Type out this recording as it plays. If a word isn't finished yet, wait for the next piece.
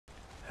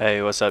Hey,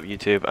 what's up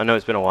YouTube? I know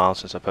it's been a while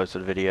since I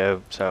posted a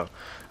video, so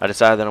I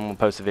decided that I'm going to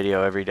post a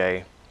video every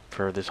day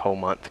for this whole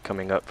month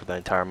coming up for the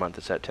entire month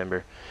of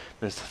September.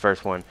 This is the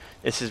first one.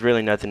 This is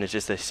really nothing, it's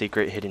just a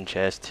secret hidden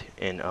chest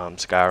in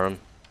Skyrim.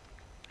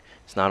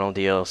 It's not on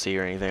DLC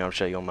or anything. I'll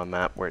show you on my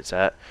map where it's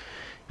at.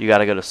 You got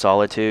to go to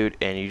Solitude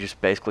and you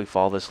just basically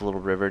follow this little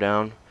river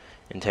down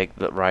and take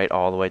the right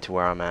all the way to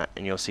where I'm at,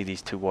 and you'll see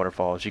these two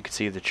waterfalls. You can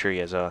see the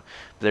tree as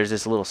there's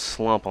this little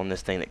slump on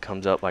this thing that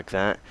comes up like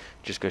that.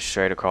 Just go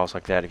straight across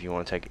like that if you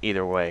want to take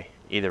either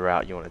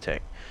route you want to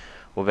take.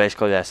 Well,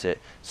 basically that's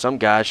it. Some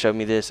guy showed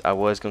me this. I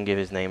was gonna give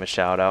his name a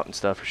shout out and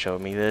stuff for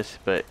showing me this,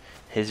 but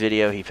his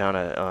video he found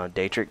a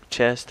Daedric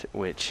chest,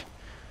 which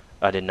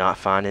I did not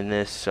find in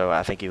this, so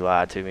I think he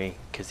lied to me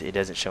because it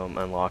doesn't show him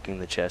unlocking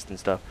the chest and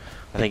stuff.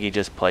 I think he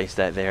just placed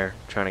that there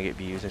trying to get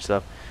views and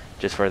stuff.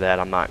 Just for that,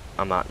 I'm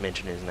not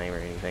mentioning his name or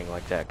anything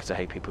like that because I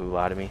hate people who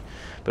lie to me.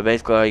 But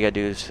basically, all you gotta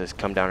do is just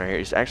come down right here.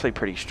 It's actually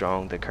pretty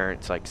strong. The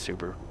current's like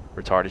super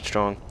retarded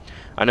strong.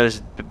 I know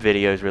this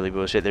video is really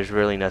bullshit. There's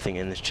really nothing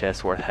in this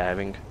chest worth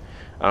having.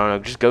 I don't know.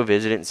 Just go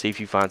visit it and see if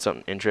you find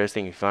something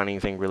interesting. If you find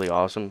anything really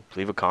awesome,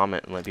 leave a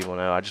comment and let people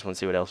know. I just want to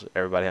see what else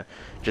everybody has.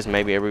 Just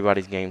maybe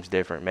everybody's game's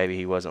different. Maybe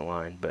he wasn't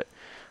lying, but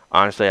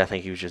honestly, I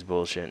think he was just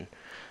bullshitting.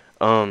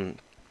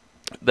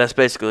 That's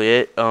basically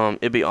it.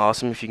 It'd be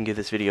awesome if you can give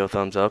this video a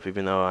thumbs up,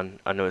 even though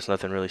I know it's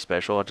nothing really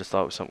special. I just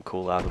thought it was something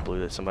cool out of the blue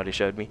that somebody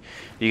showed me.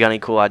 If you got any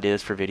cool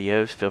ideas for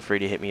videos, feel free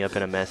to hit me up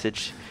in a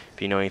message.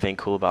 If you know anything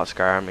cool about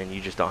Skyrim and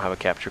you just don't have a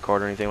capture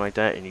card or anything like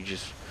that, and you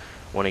just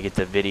want to get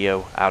the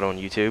video out on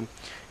YouTube,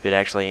 if it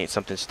actually ain't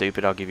something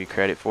stupid, I'll give you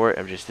credit for it.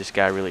 This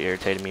guy really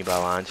irritated me by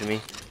lying to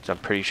me, so I'm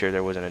pretty sure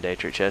there wasn't a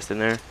Daedric chest in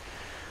there.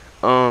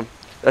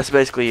 That's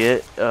basically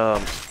it.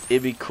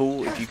 It'd be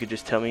cool if you could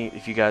just tell me,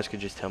 if you guys could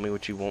just tell me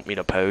what you want me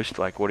to post.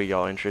 Like, what are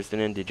y'all interested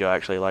in? Did y'all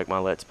actually like my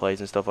Let's Plays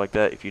and stuff like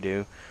that? If you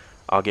do,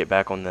 I'll get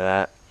back on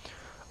that.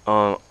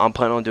 I'm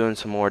planning on doing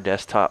some more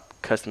desktop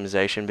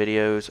customization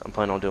videos. I'm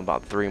planning on doing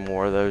about 3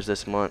 more of those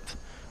this month.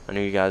 I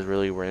knew you guys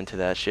really were into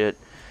that shit.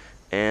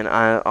 And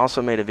I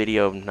also made a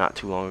video not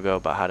too long ago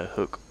about how to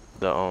hook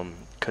the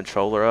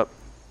controller up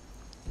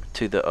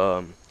to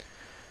the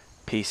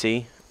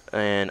PC.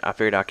 And I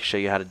figured I could show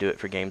you how to do it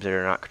for games that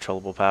are not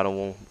controllable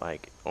paddleable,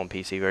 like on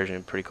PC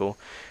version. Pretty cool.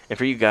 And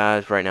for you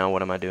guys right now,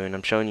 what am I doing?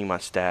 I'm showing you my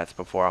stats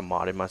before I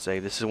modded my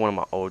save. This is one of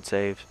my old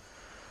saves.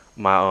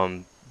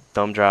 My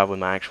thumb drive with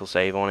my actual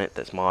save on it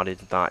that's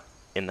modded is not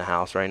in the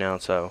house right now,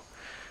 so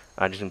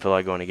I just didn't feel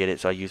like going to get it,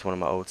 so I used one of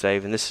my old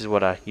saves. And this is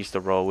what I used to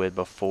roll with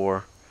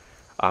before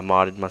I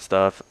modded my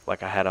stuff.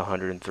 Like, I had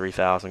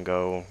 103,000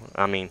 go.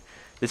 I mean,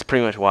 this is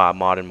pretty much why I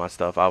modded my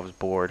stuff. I was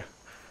bored.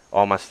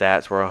 All my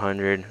stats were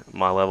 100.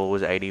 My level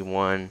was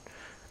 81.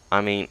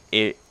 I mean,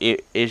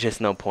 it's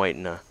just no point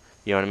in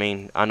you know what I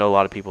mean? I know a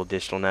lot of people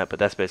ditched on that, but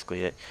that's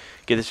basically it.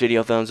 Give this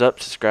video a thumbs up,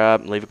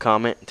 subscribe, leave a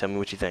comment, and tell me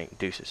what you think.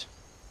 Deuces.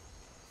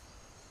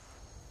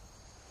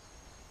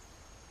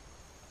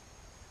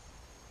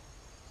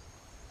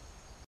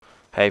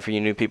 Hey, for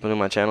you new people to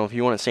my channel, if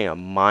you want to see a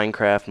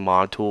Minecraft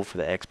mod tool for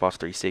the Xbox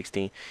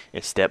 360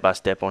 and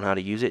step-by-step on how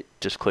to use it,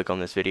 just click on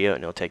this video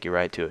and it'll take you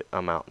right to it.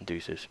 I'm out.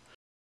 Deuces.